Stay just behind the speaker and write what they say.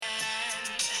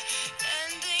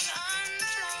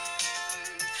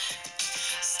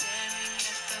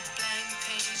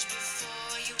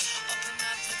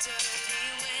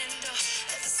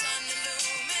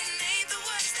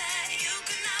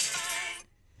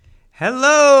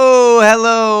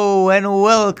Hello, and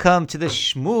welcome to the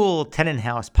Shmuel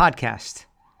Tenenhouse podcast.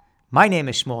 My name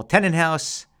is Shmuel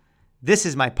Tenenhouse. This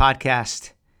is my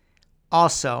podcast.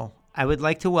 Also, I would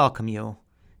like to welcome you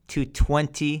to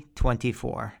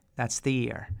 2024. That's the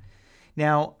year.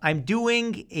 Now, I'm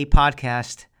recording a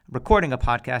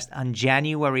podcast on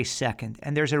January 2nd,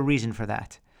 and there's a reason for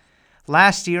that.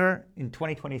 Last year, in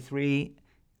 2023,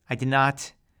 I did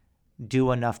not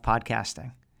do enough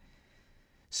podcasting.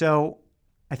 So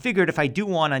I figured if I do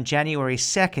one on January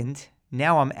 2nd,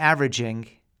 now I'm averaging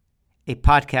a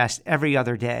podcast every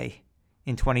other day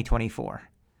in 2024.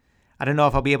 I don't know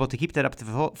if I'll be able to keep that up to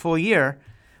the full year,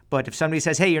 but if somebody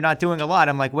says, hey, you're not doing a lot,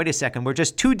 I'm like, wait a second, we're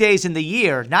just 2 days in the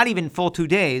year, not even full 2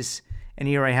 days, and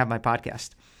here I have my podcast.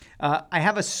 I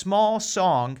have a small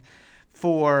song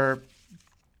for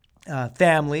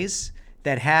families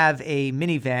that have a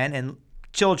minivan and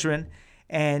children,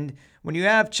 and when you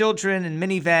have children and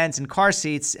minivans and car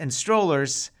seats and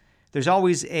strollers, there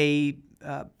always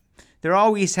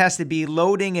has to be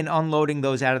loading and unloading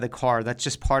those out of the car. That's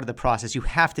just part of the process. You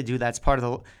have to do that. It's part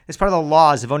of the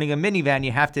laws of owning a minivan.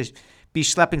 You have to be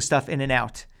schlepping stuff in and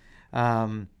out.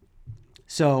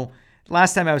 So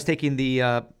last time I was taking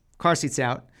the car seats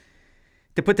out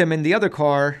to put them in the other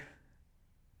car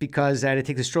because I had to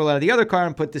take the stroller out of the other car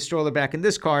and put the stroller back in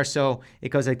this car. So it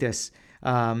goes like this.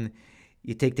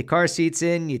 You take the car seats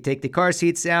in, you take the car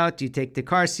seats out, you take the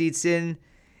car seats in,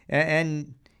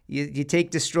 and you take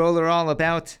the stroller all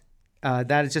about.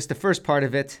 That is just the first part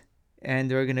of it, and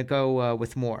we're going to go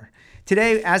with more.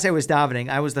 Today, as I was davening,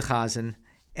 I was the chazan,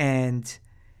 and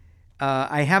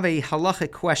I have a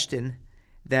halachic question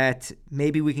that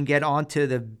maybe we can get onto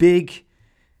the big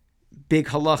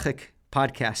halachic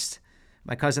podcast.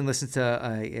 My cousin listens to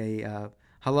a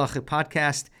halachic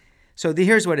podcast. So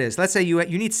here's what it is. Let's say you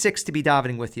need 6 to be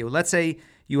davening with you. Let's say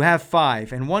you have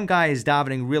 5, and one guy is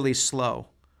davening really slow.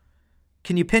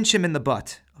 Can you pinch him in the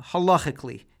butt?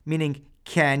 Halachically, meaning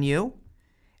can you?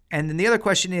 And then the other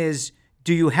question is,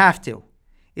 do you have to?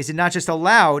 Is it not just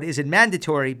allowed? Is it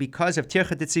mandatory because of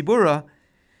tirchat tzibura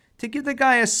to give the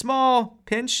guy a small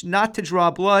pinch, not to draw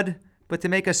blood, but to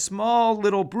make a small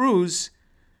little bruise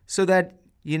so that,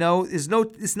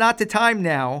 it's not the time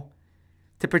now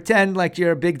to pretend like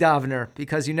you're a big davener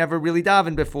because you never really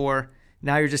davened before.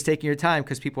 Now you're just taking your time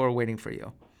because people are waiting for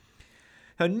you.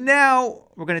 So now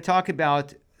we're going to talk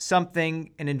about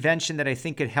an invention that I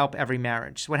think could help every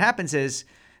marriage. So what happens is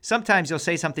sometimes you'll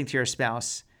say something to your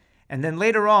spouse, and then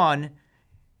later on,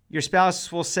 your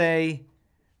spouse will say,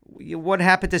 what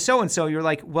happened to so-and-so? You're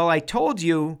like, well, I told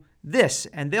you this.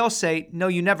 And they'll say, no,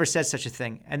 you never said such a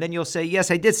thing. And then you'll say,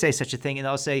 yes, I did say such a thing. And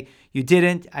they'll say, you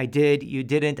didn't, I did, you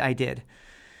didn't, I did.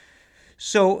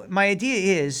 So my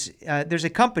idea is there's a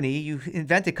company, you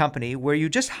invent a company where you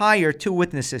just hire 2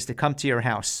 witnesses to come to your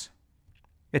house.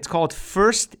 It's called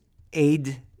First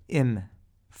Aid Im.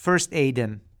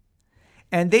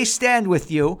 And they stand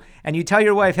with you and you tell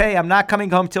your wife, hey, I'm not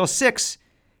coming home till 6.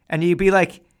 And you'd be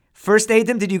like, First Aid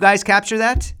Im, did you guys capture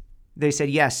that? They said,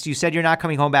 yes, you said you're not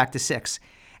coming home back to 6.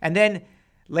 And then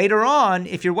later on,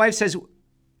 if your wife says,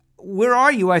 where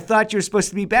are you? I thought you were supposed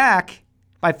to be back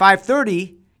by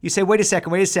 5:30. You say, wait a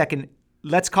second.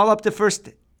 Let's call up the First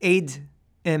Aid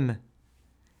Im.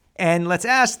 And let's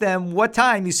ask them what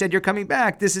time you said you're coming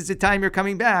back. This is the time you're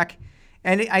coming back.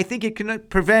 And I think it can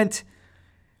prevent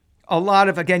a lot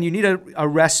of, again, you need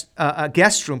a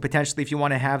guest room potentially if you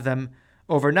want to have them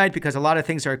overnight because a lot of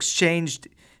things are exchanged.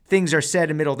 Things are said in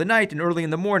the middle of the night and early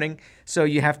in the morning. So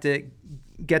you have to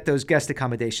get those guest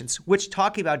accommodations.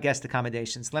 Talking about guest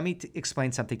accommodations, let me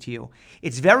explain something to you.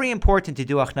 It's very important to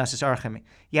do achnasas archim.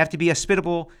 You have to be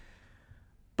hospitable,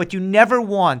 but you never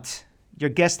want your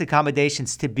guest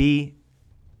accommodations to be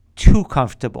too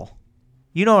comfortable.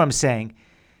 You know what I'm saying?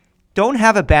 Don't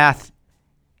have a bath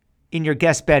in your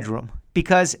guest bedroom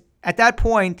because at that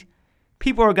point,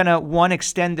 people are going to, 1,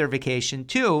 extend their vacation,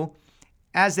 2,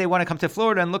 as they want to come to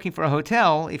Florida and looking for a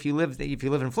hotel, if you live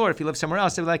in Florida, if you live somewhere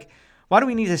else, they're like, why do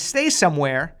we need to stay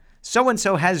somewhere?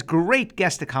 So-and-so has great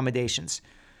guest accommodations.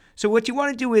 So what you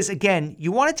want to do is, again,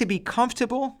 you want it to be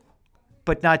comfortable,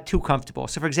 but not too comfortable.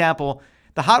 So for example,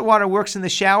 the hot water works in the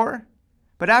shower,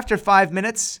 but after 5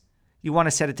 minutes, you want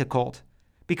to set it to cold.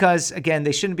 Because again,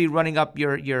 they shouldn't be running up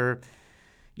your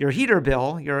heater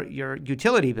bill, your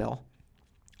utility bill.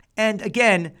 And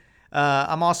again,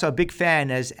 I'm also a big fan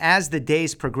as the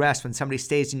days progress when somebody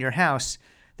stays in your house.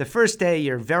 The first day,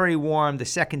 you're very warm. The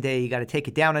second day, you got to take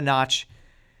it down a notch.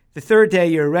 The third day,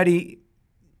 you're already,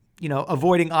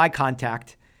 avoiding eye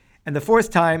contact. And the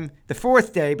fourth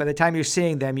day, by the time you're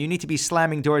seeing them, you need to be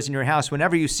slamming doors in your house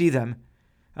whenever you see them.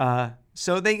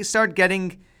 So they start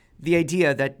getting the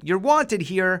idea that you're wanted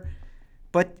here,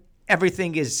 but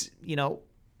everything is,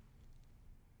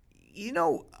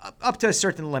 up to a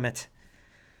certain limit.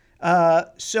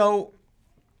 So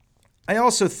I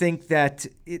also think that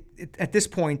at this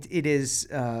point it is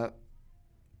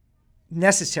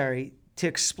necessary to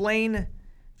explain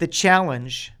the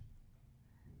challenge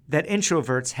that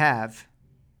introverts have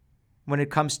when it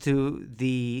comes to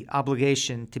the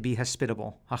obligation to be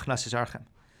hospitable.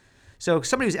 So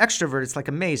somebody who's extrovert, it's like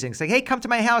amazing. It's like, hey, come to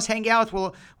my house, hang out.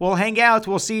 We'll hang out.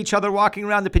 We'll see each other walking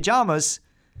around in pajamas.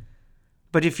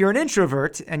 But if you're an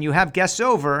introvert and you have guests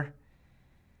over,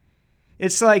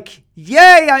 it's like,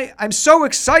 yay, I'm so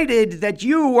excited that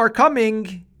you are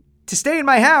coming to stay in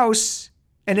my house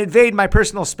and invade my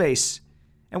personal space.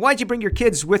 And why'd you bring your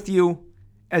kids with you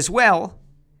as well?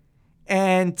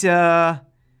 And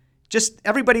just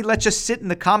everybody, let's just sit in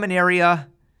the common area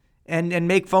and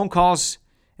make phone calls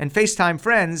and FaceTime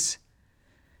friends.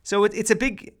 So it's a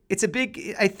big,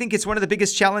 I think it's one of the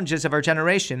biggest challenges of our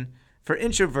generation for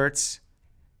introverts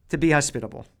to be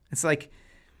hospitable. It's like,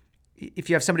 if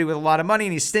you have somebody with a lot of money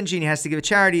and he's stingy and he has to give a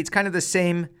charity, it's kind of the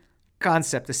same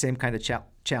concept, the same kind of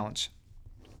challenge.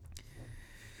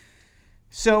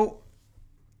 So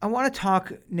I want to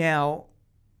talk now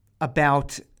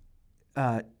about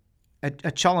a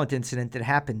cholent incident that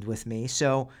happened with me.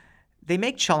 So they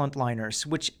make cholent liners,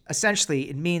 which essentially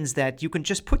it means that you can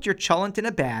just put your cholent in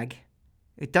a bag.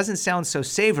 It doesn't sound so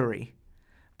savory.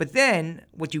 But then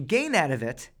what you gain out of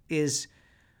it is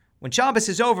when Shabbos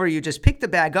is over, you just pick the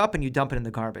bag up and you dump it in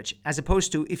the garbage. As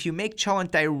opposed to if you make cholent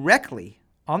directly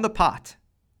on the pot,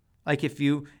 like if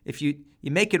you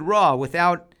make it raw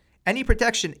without any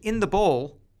protection in the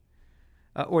bowl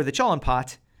or the cholent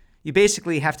pot, you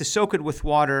basically have to soak it with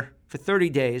water for 30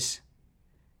 days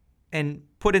and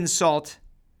put in salt,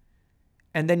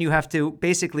 and then you have to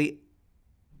basically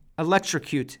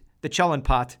electrocute the cholent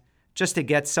pot just to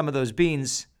get some of those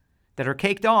beans that are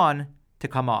caked on to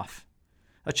come off.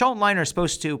 A cholent liner is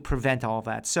supposed to prevent all of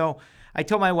that. So I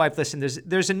told my wife, listen,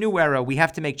 there's a new era. We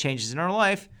have to make changes in our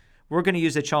life. We're going to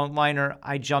use a cholent liner.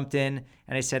 I jumped in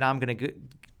and I said, I'm going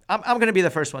to be the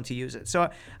first one to use it. So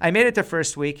I made it the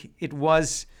first week. It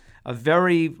was a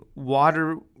very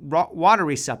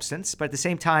watery substance, but at the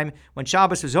same time, when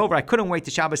Shabbos was over, I couldn't wait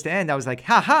to Shabbos to end. I was like,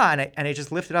 ha, and I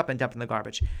just lifted up and dumped in the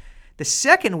garbage. The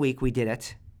second week we did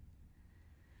it,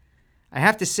 I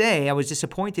have to say I was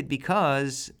disappointed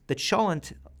because the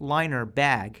cholent liner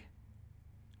bag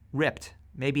ripped.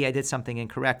 Maybe I did something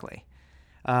incorrectly.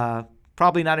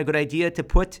 Probably not a good idea to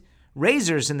put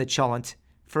razors in the cholent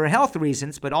for health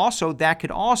reasons, but also that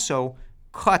could also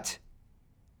cut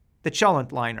the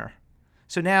cholent liner.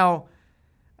 So now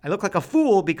I look like a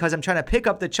fool because I'm trying to pick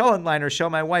up the cholent liner, show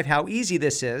my wife how easy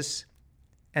this is,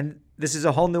 and this is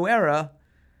a whole new era.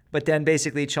 But then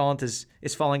basically cholent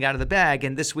is falling out of the bag.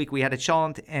 And this week we had a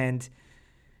cholent, and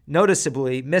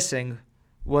noticeably missing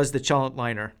was the cholent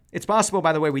liner. It's possible,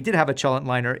 by the way, we did have a cholent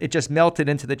liner. It just melted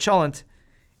into the cholent,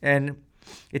 and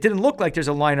it didn't look like there's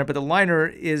a liner, but the liner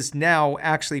is now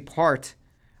actually part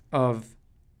of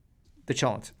the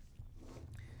cholent.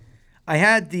 I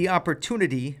had the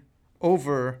opportunity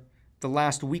over the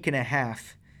last week and a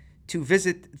half to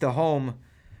visit the home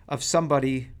of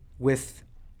somebody with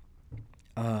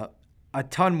a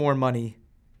ton more money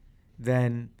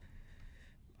than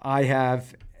I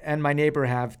have and my neighbor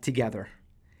have together.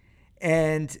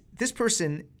 And this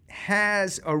person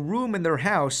has a room in their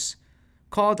house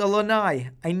called a lanai.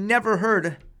 I never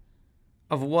heard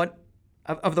of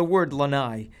the word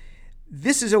lanai.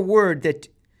 This is a word that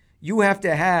you have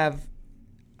to have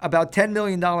about $10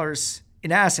 million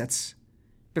in assets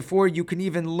before you can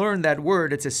even learn that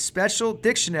word. It's a special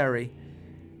dictionary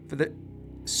for the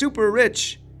super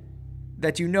rich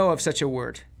that you know of such a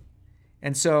word.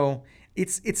 And so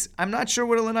it's I'm not sure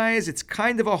what a lanai is. It's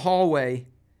kind of a hallway,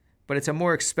 but it's a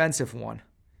more expensive one.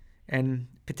 And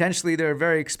potentially there are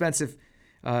very expensive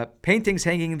paintings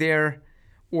hanging there,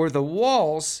 or the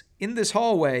walls in this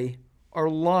hallway are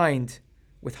lined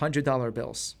with $100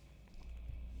 bills.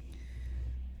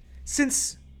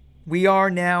 Since we are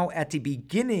now at the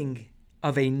beginning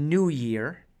of a new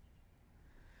year,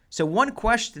 so one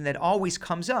question that always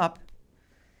comes up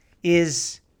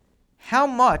is, how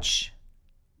much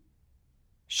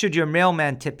should your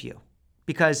mailman tip you?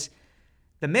 Because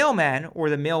the mailman or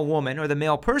the mail woman or the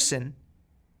mail person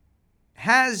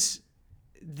has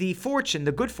the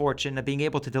good fortune of being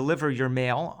able to deliver your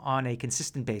mail on a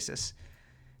consistent basis.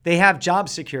 They have job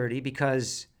security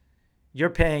because you're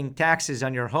paying taxes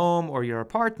on your home or your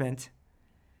apartment.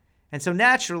 And so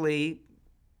naturally,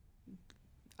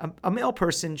 a mail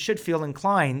person should feel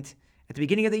inclined at the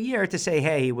beginning of the year to say,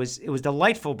 hey, it was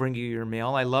delightful bringing you your mail.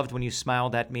 I loved when you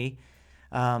smiled at me.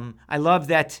 I love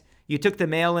that you took the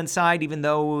mail inside even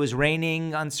though it was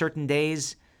raining on certain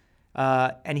days.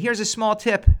 And here's a small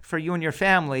tip for you and your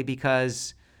family,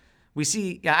 because I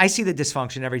see the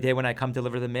dysfunction every day when I come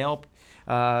deliver the mail.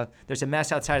 There's a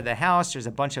mess outside of the house. There's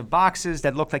a bunch of boxes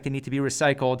that look like they need to be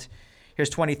recycled. Here's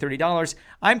 $20, $30.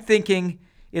 I'm thinking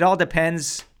it all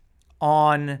depends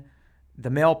on the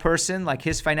mail person, like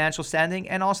his financial standing,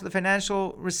 and also the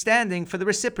financial standing for the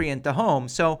recipient, the home.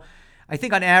 So I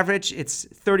think on average, it's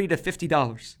 $30 to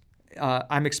 $50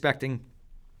 I'm expecting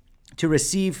to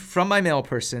receive from my mail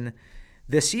person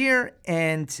this year.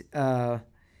 And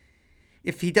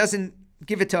if he doesn't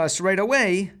give it to us right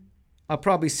away, I'll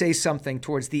probably say something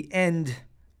towards the end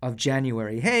of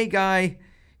January. Hey, guy,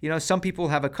 some people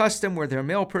have a custom where their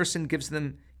mail person gives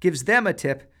them a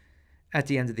tip at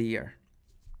the end of the year.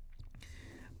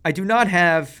 I do not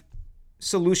have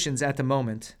solutions at the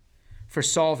moment for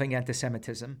solving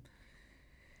anti-Semitism.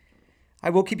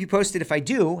 I will keep you posted if I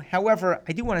do. However,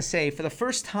 I do want to say, for the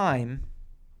first time,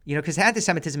 because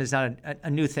anti-Semitism is not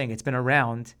a new thing. It's been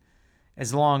around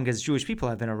as long as Jewish people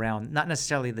have been around. Not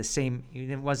necessarily the same.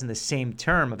 It wasn't the same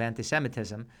term of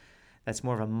anti-Semitism. That's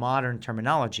more of a modern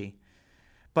terminology.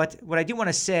 But what I do want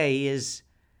to say is,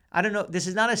 I don't know, this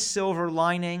is not a silver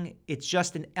lining. It's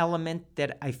just an element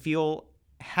that I feel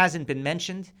hasn't been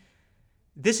mentioned.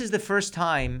 This is the first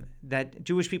time that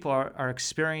Jewish people are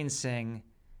experiencing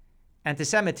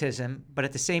anti-Semitism, but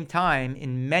at the same time,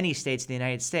 in many states in the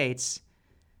United States,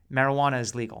 marijuana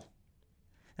is legal.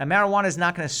 Now, marijuana is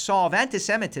not going to solve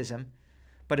anti-Semitism,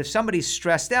 but if somebody's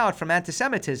stressed out from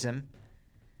anti-Semitism,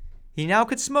 he now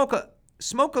could smoke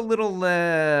a little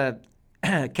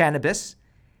cannabis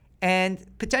and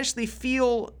potentially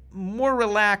feel more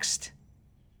relaxed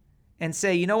and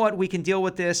say, you know what, we can deal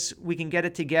with this, we can get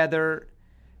it together.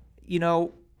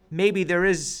 Maybe there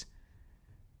is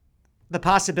the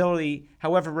possibility,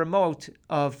 however remote,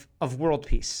 of world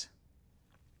peace.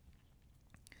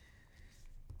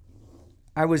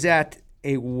 I was at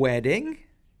a wedding,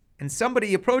 and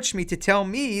somebody approached me to tell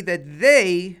me that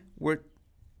they were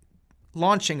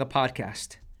launching a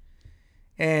podcast.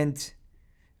 And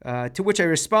to which I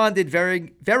responded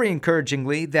very, very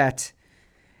encouragingly that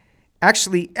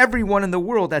actually everyone in the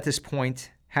world at this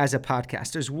point has a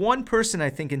podcast. There's one person,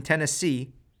 I think, in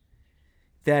Tennessee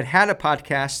that had a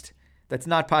podcast that's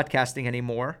not podcasting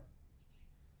anymore.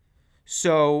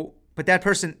 But that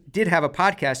person did have a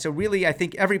podcast. So really, I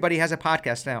think everybody has a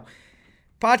podcast now.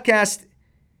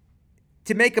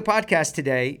 To make a podcast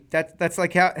today, that's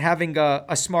like having a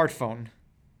smartphone.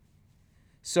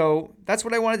 So that's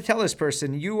what I wanted to tell this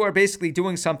person. You are basically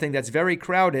doing something that's very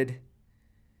crowded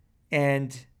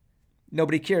and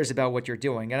nobody cares about what you're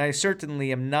doing. And I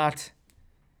certainly am not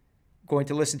going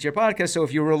to listen to your podcast. So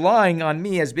if you're relying on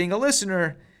me as being a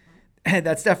listener,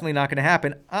 that's definitely not going to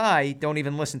happen. I don't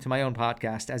even listen to my own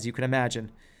podcast, as you can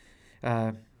imagine.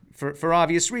 For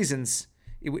obvious reasons,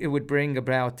 it would bring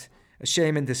about a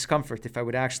shame and discomfort if I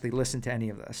would actually listen to any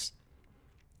of this.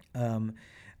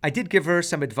 I did give her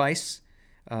some advice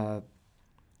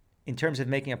in terms of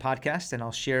making a podcast, and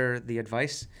I'll share the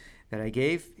advice that I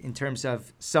gave in terms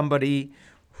of somebody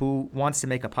who wants to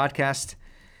make a podcast.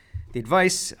 The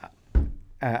advice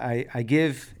I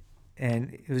give,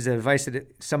 and it was the advice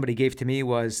that somebody gave to me,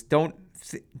 was don't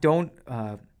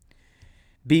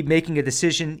be making a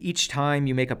decision each time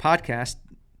you make a podcast.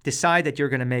 Decide that you're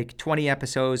going to make 20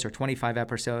 episodes or 25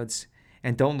 episodes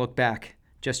and don't look back.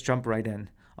 Just jump right in.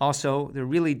 Also, there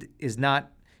really is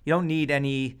not, you don't need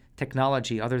any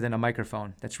technology other than a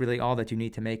microphone. That's really all that you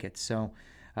need to make it. So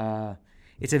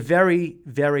it's a very,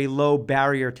 very low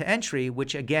barrier to entry,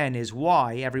 which again is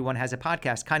why everyone has a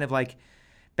podcast. Kind of like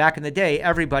back in the day,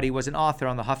 everybody was an author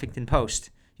on the Huffington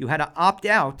Post. You had to opt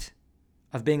out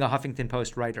of being a Huffington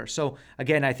Post writer. So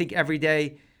again, I think every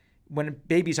day when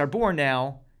babies are born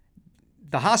now,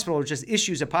 the hospital just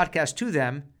issues a podcast to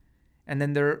them, and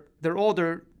then they're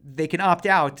older, they can opt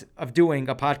out of doing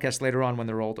a podcast later on when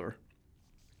they're older.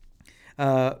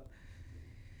 So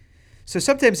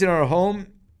sometimes in our home,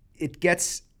 it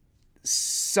gets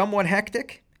somewhat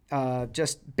hectic,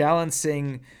 just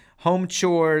balancing home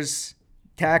chores,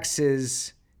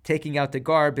 taxes, taking out the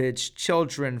garbage,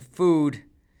 children, food.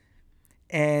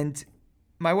 And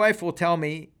my wife will tell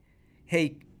me,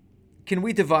 hey, can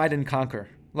we divide and conquer?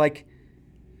 Like,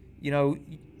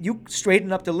 you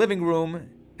straighten up the living room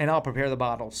and I'll prepare the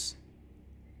bottles.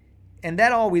 And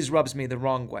that always rubs me the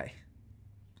wrong way.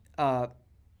 And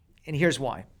here's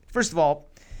why. First of all,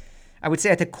 I would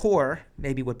say at the core,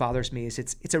 maybe what bothers me is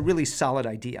it's a really solid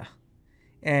idea.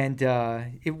 And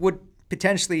it would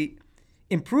potentially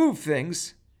improve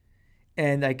things.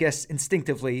 And I guess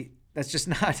instinctively, that's just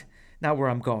not where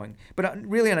I'm going. But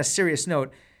really on a serious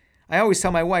note, I always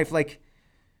tell my wife, like,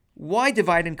 why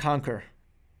divide and conquer?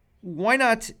 Why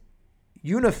not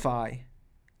unify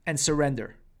and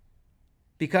surrender?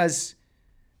 Because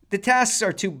the tasks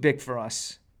are too big for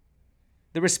us.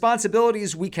 The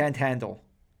responsibilities we can't handle.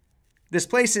 This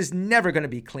place is never going to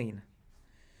be clean.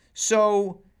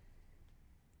 So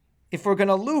if we're going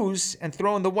to lose and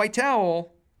throw in the white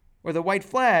towel or the white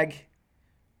flag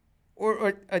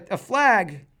or a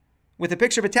flag with a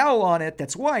picture of a towel on it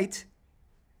that's white,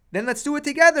 then let's do it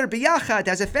together, biyachad,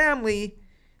 as a family.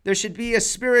 There should be a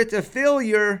spirit of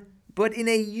failure, but in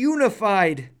a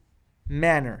unified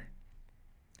manner.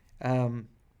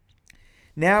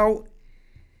 Now,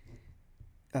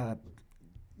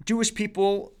 Jewish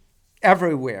people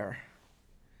everywhere,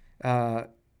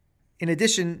 in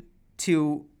addition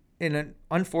to in an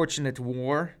unfortunate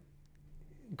war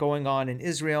going on in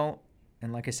Israel,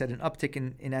 and like I said, an uptick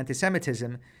in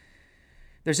anti-Semitism,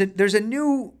 there's a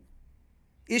new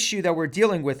issue that we're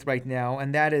dealing with right now,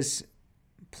 and that is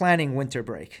planning winter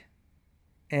break.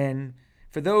 And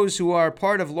for those who are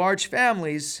part of large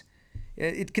families,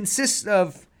 it consists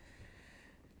of,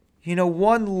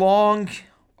 one long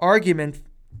argument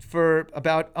for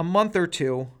about a month or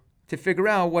two to figure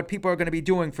out what people are going to be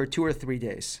doing for 2 or 3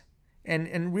 days.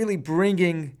 And really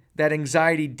bringing that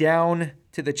anxiety down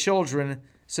to the children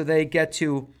so they get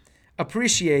to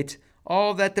appreciate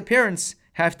all that the parents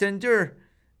have to endure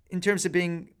in terms of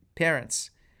being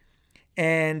parents.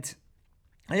 And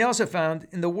I also found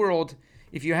in the world,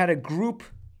 if you had a group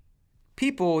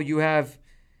people, you have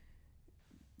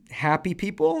happy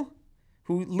people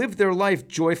who live their life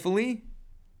joyfully,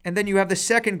 and then you have the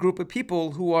second group of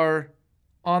people who are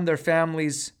on their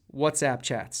families' WhatsApp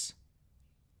chats.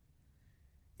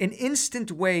 An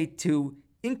instant way to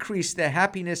increase the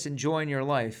happiness and joy in your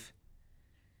life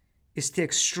is to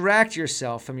extract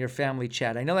yourself from your family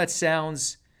chat. I know that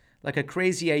sounds like a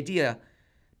crazy idea,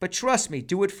 but trust me,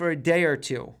 do it for a day or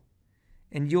two,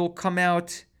 and you'll come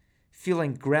out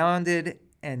feeling grounded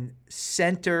and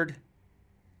centered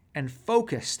and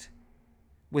focused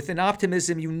with an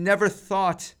optimism you never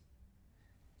thought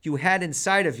you had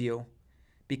inside of you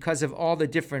because of all the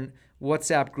different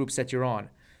WhatsApp groups that you're on.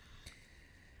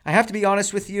 I have to be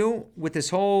honest with you, with this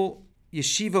whole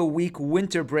Yeshiva Week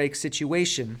winter break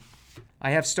situation, I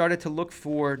have started to look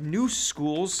for new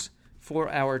schools for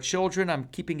our children. I'm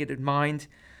keeping it in mind.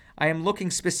 I am looking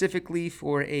specifically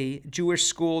for a Jewish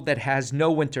school that has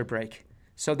no winter break.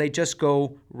 So they just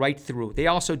go right through. They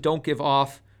also don't give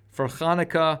off for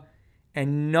Hanukkah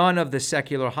and none of the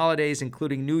secular holidays,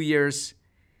 including New Year's.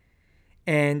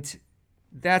 And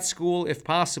that school, if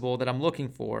possible, that I'm looking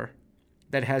for,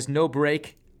 that has no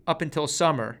break up until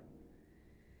summer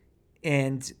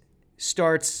and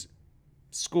starts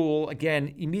school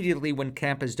again immediately when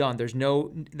camp is done. There's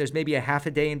maybe a half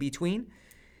a day in between.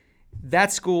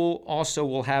 That school also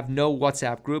will have no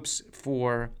WhatsApp groups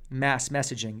for mass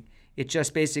messaging. It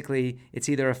just basically, it's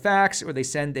either a fax or they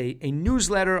send a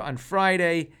newsletter on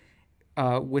Friday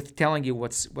with telling you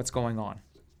what's going on.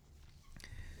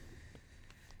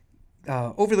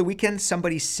 Over the weekend,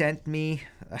 somebody sent me,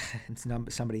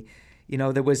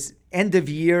 there was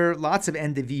lots of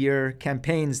end of year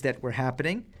campaigns that were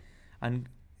happening on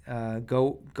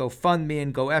GoFundMe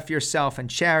and Go F Yourself and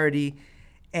charity.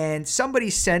 And somebody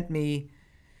sent me,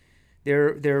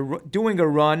 they're doing a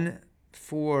run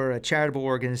for a charitable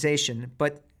organization,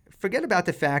 but forget about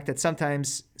the fact that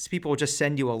sometimes people will just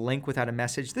send you a link without a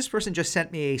message. This person just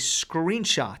sent me a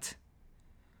screenshot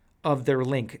of their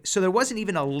link. So there wasn't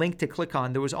even a link to click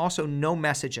on. There was also no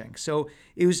messaging. So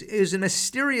it was a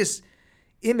mysterious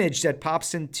image that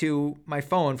pops into my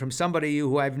phone from somebody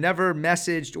who I've never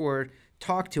messaged or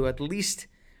talked to, at least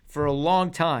for a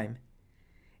long time.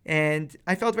 And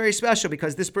I felt very special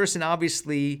because this person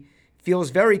obviously feels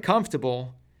very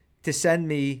comfortable to send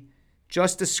me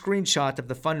just a screenshot of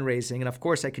the fundraising. And of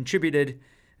course I contributed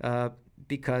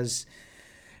because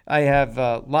I have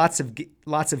lots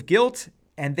of guilt.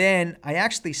 And then I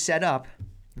actually set up,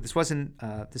 this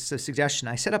is a suggestion,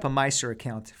 I set up a Meiser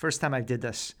account, first time I did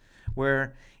this,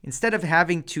 where instead of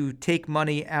having to take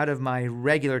money out of my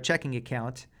regular checking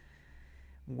account,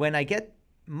 when I get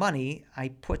money, I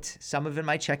put some of it in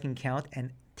my checking account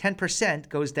and 10%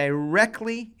 goes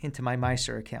directly into my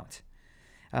Meiser account.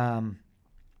 And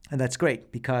that's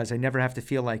great because I never have to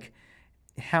feel like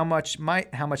how much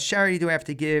charity do I have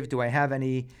to give? Do I have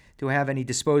any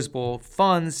disposable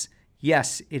funds?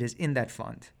 Yes, it is in that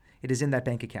fund. It is in that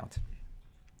bank account.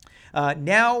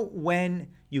 Now, when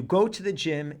you go to the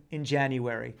gym in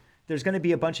January, there's going to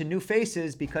be a bunch of new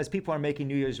faces because people are making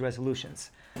New Year's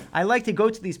resolutions. I like to go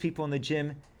to these people in the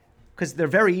gym because they're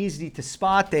very easy to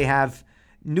spot. They have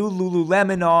new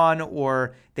Lululemon on,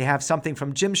 or they have something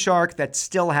from Gymshark that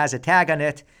still has a tag on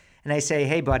it. And I say,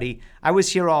 hey, buddy, I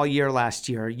was here all year last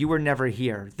year. You were never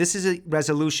here. This is a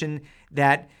resolution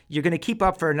that you're going to keep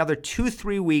up for another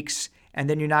 2-3 weeks, and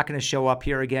then you're not going to show up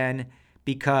here again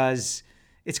because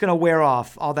it's going to wear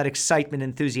off all that excitement,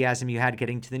 enthusiasm you had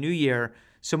getting to the new year.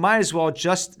 So might as well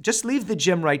just leave the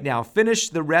gym right now. Finish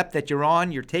the rep that you're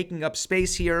on. You're taking up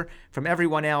space here from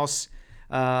everyone else.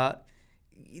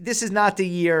 This is not the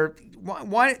year.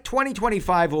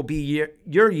 2025 will be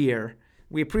your year.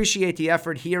 We appreciate the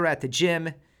effort here at the gym.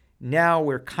 Now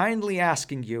we're kindly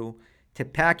asking you to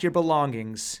pack your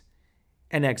belongings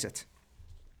and exit.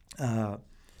 I've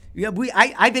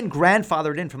been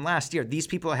grandfathered in from last year. These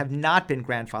people have not been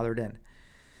grandfathered in.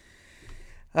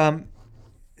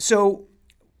 So,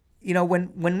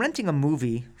 when renting a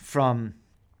movie from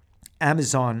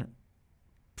Amazon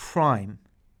Prime,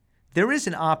 there is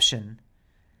an option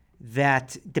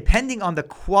that, depending on the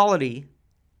quality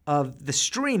of the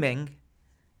streaming,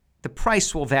 the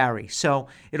price will vary. So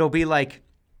it'll be like,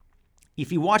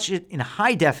 if you watch it in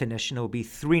high definition, it'll be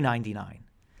 $3.99.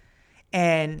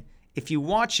 And if you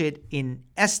watch it in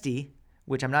SD,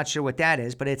 which I'm not sure what that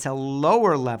is, but it's a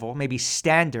lower level, maybe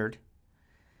standard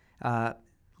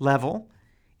level,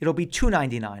 it'll be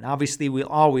 $2.99. Obviously, we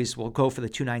always will go for the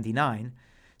 $2.99.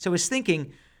 So I was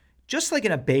thinking, just like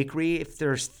in a bakery, if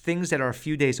there's things that are a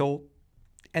few days old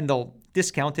and they'll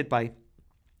discount it by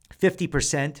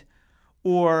 50%,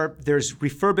 or there's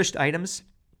refurbished items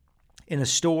in a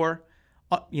store,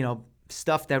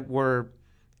 stuff that were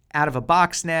out of a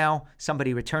box now,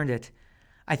 somebody returned it.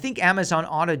 I think Amazon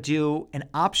ought to do an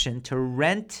option to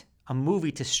rent a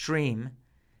movie to stream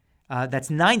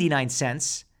that's 99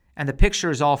 cents, and the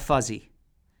picture is all fuzzy,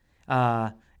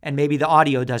 and maybe the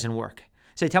audio doesn't work.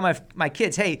 So I tell my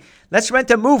kids, hey, let's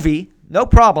rent a movie, no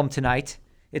problem tonight.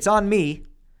 It's on me,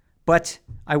 but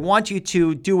I want you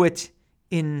to do it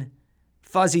in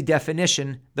fuzzy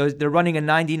definition. They're running a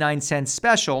 99-cent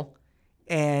special,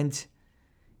 and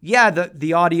yeah,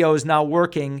 the audio is not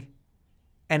working,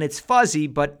 and it's fuzzy,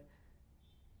 but,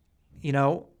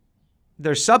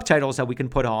 there's subtitles that we can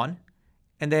put on,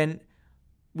 and then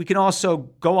we can also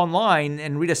go online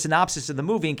and read a synopsis of the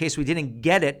movie in case we didn't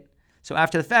get it. So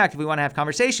after the fact, if we want to have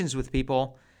conversations with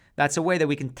people, that's a way that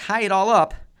we can tie it all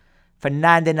up for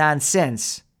 99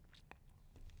 cents.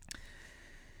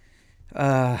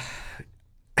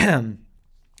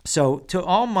 So to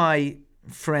all my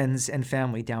friends and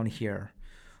family down here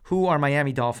who are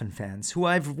Miami Dolphin fans, who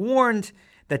I've warned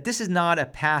that this is not a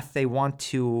path they want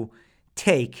to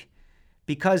take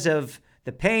because of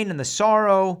the pain and the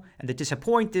sorrow and the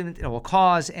disappointment it will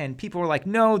cause, and people were like,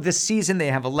 no, this season they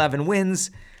have 11 wins.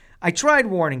 I tried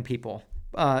warning people.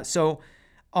 So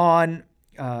on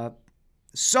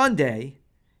Sunday,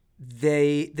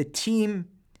 the team,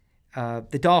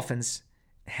 the Dolphins,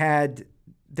 had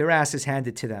their asses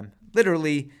handed to them,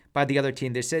 literally by the other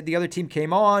team. They said the other team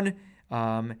came on,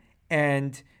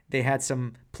 and they had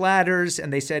some platters,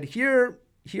 and they said, here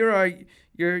are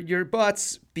your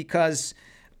butts, because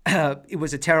it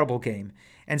was a terrible game.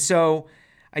 And so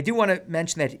I do want to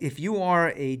mention that if you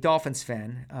are a Dolphins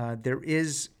fan, there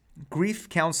is grief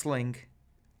counseling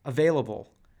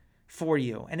available for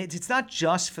you. And it's not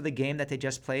just for the game that they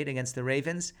just played against the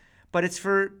Ravens, but it's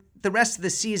for the rest of the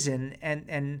season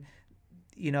and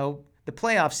the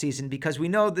playoff season, because we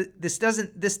know that this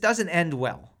doesn't end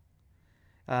well.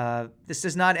 This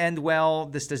does not end well.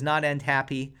 This does not end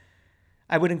happy.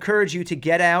 I would encourage you to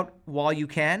get out while you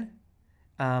can.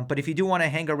 But if you do want to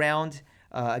hang around,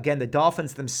 again, the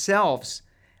Dolphins themselves,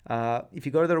 if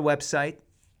you go to their website,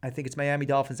 I think it's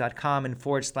miamidolphins.com and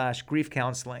 /grief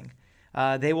counseling,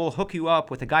 they will hook you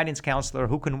up with a guidance counselor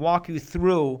who can walk you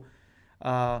through,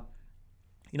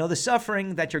 the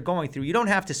suffering that you're going through. You don't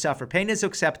have to suffer. Pain is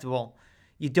acceptable.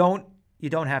 You don't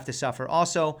have to suffer.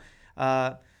 Also,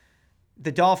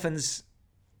 the Dolphins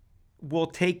will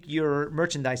take your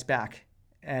merchandise back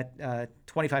at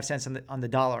 25 cents on the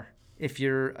dollar if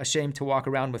you're ashamed to walk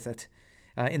around with it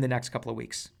in the next couple of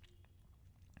weeks.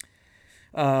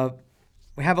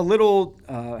 We have a little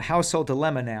household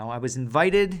dilemma now. I was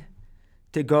invited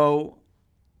to go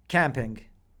camping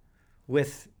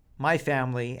with my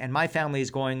family, and my family is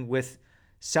going with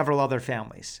several other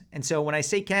families. And so when I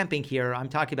say camping here, I'm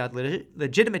talking about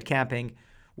legitimate camping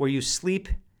where you sleep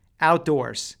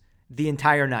outdoors the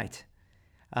entire night.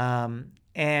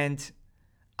 And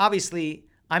obviously,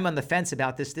 I'm on the fence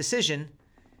about this decision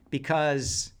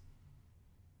because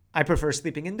I prefer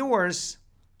sleeping indoors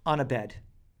on a bed.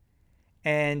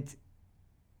 And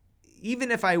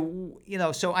even if I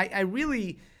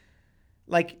really,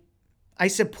 I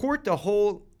support the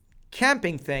whole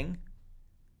camping thing,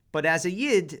 but as a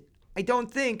Yid, I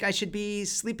don't think I should be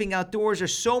sleeping outdoors.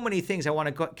 There's so many things. I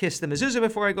want to kiss the mezuzah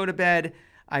before I go to bed.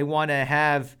 I want to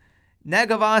have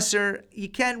Negavasser. You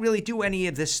can't really do any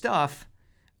of this stuff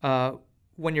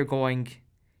when you're going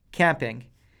camping.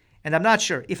 And I'm not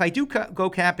sure. If I do go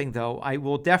camping, though, I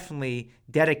will definitely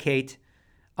dedicate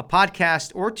a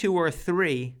podcast or 2 or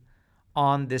 3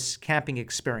 on this camping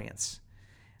experience.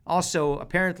 Also,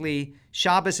 apparently,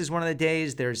 Shabbos is one of the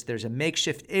days. There's a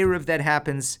makeshift Eruv that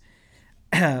happens.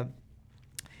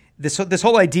 This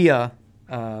whole idea,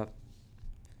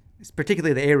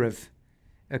 particularly the Eruv,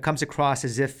 comes across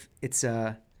as if it's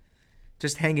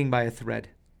just hanging by a thread.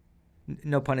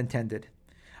 No pun intended.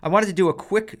 I wanted to do a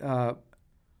quick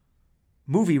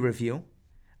movie review.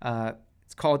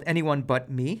 It's called Anyone But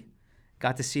Me.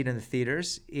 Got to see it in the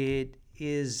theaters. It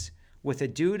is with a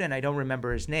dude, and I don't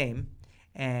remember his name.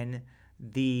 And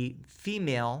the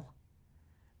female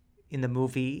in the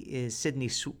movie is Sydney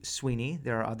Sweeney.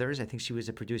 There are others. I think she was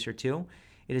a producer too.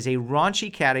 It is a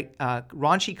raunchy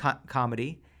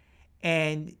comedy.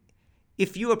 And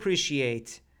if you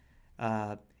appreciate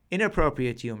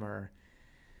inappropriate humor,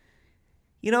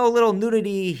 a little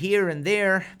nudity here and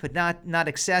there, but not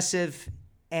excessive,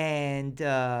 and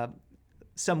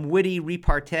some witty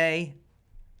repartee,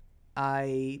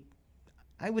 I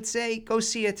would say go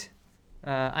see it.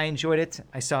 I enjoyed it.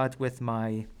 I saw it with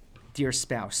my dear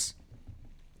spouse.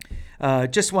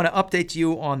 Just want to update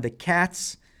you on the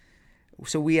cats.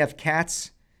 So we have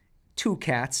cats, 2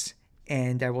 cats,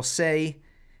 and I will say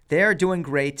they're doing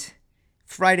great.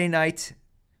 Friday night,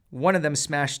 one of them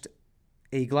smashed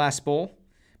a glass bowl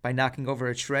by knocking over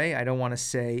a tray. I don't want to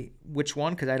say which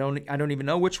one because I don't even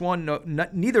know which one. No,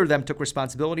 neither of them took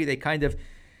responsibility.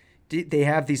 They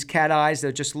have these cat eyes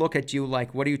that just look at you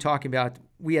like, what are you talking about?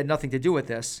 We had nothing to do with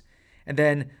this. And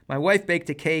then my wife baked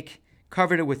a cake,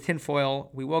 covered it with tinfoil.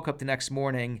 We woke up the next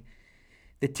morning.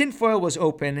 The tinfoil was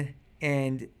open,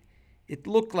 and it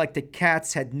looked like the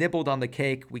cats had nibbled on the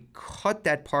cake. We cut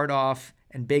that part off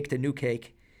and baked a new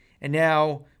cake. And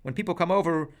now when people come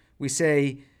over, we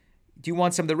say, do you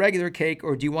want some of the regular cake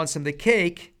or do you want some of the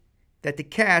cake that the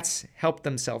cats helped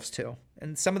themselves to?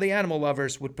 And some of the animal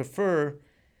lovers would prefer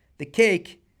the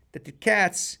cake that the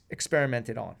cats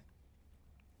experimented on.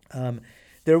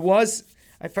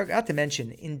 I forgot to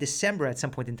mention, in December at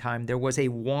some point in time, there was a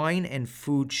wine and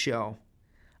food show.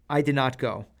 I did not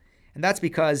go. And that's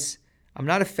because I'm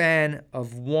not a fan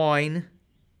of wine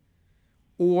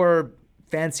or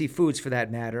fancy foods for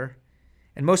that matter.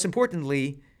 And most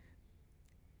importantly,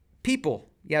 people.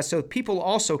 Yeah, so people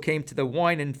also came to the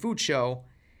wine and food show.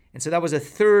 And so that was a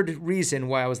third reason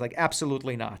why I was like,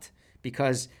 absolutely not.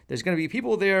 Because there's going to be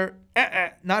people there,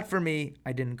 not for me,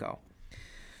 I didn't go.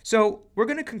 So we're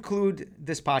going to conclude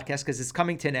this podcast because it's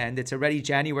coming to an end. It's already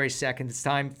January 2nd. It's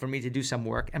time for me to do some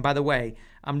work. And by the way,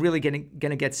 I'm really going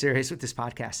to get serious with this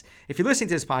podcast. If you're listening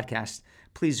to this podcast,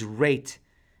 please rate,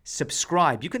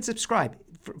 subscribe. You can subscribe.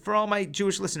 For all my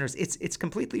Jewish listeners, it's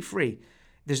completely free.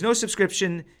 There's no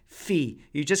subscription fee.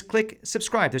 You just click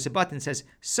subscribe. There's a button that says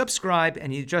subscribe,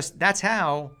 and that's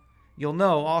how you'll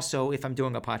know also if I'm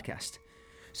doing a podcast.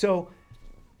 So,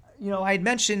 I had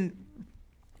mentioned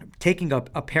taking a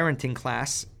parenting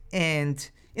class, and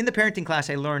in the parenting class,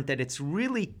 I learned that it's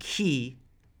really key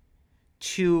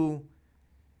to,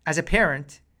 as a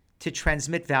parent, to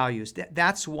transmit values.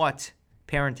 That's what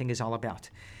parenting is all about.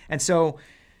 And so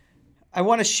I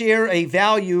want to share a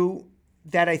value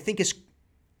that I think is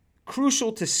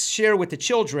crucial to share with the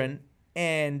children,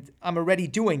 and I'm already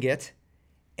doing it.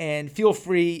 And feel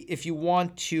free if you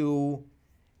want to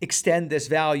extend this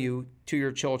value to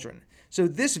your children. So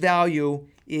this value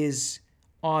is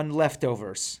on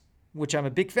leftovers, which I'm a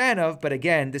big fan of. But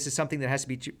again, this is something that has to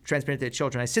be transmitted to the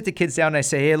children. I sit the kids down and I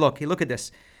say, hey, look at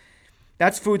this.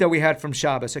 That's food that we had from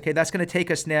Shabbos. Okay, that's going to take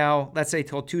us now, let's say,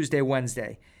 till Tuesday,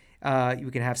 Wednesday.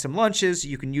 You can have some lunches.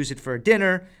 You can use it for a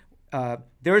dinner.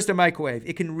 There's the microwave.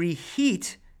 It can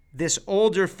reheat this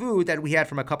older food that we had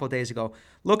from a couple of days ago.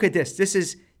 Look at this. This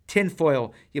is tin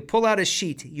foil. You pull out a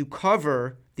sheet. You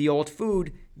cover the old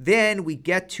food. Then we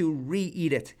get to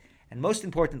reheat it. And most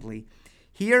importantly,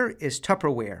 here is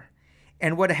Tupperware.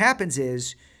 And what happens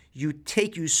is you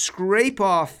scrape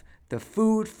off the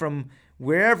food from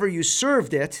wherever you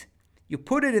served it. You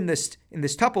put it in this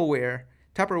Tupperware,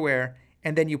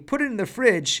 and then you put it in the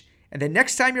fridge. And then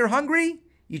next time you're hungry,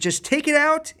 you just take it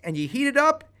out and you heat it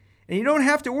up. And you don't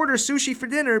have to order sushi for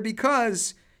dinner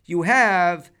because you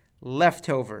have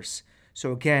leftovers.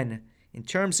 So again, in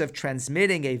terms of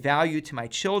transmitting a value to my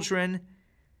children,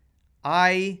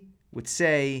 I would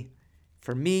say,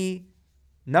 for me,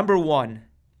 number one,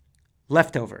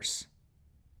 leftovers.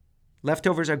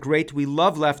 Leftovers are great. We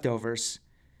love leftovers.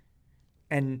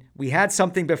 And we had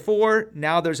something before.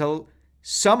 Now there's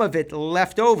some of it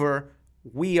left over.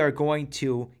 We are going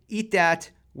to eat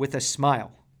that with a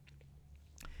smile.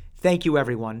 Thank you,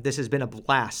 everyone. This has been a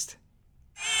blast.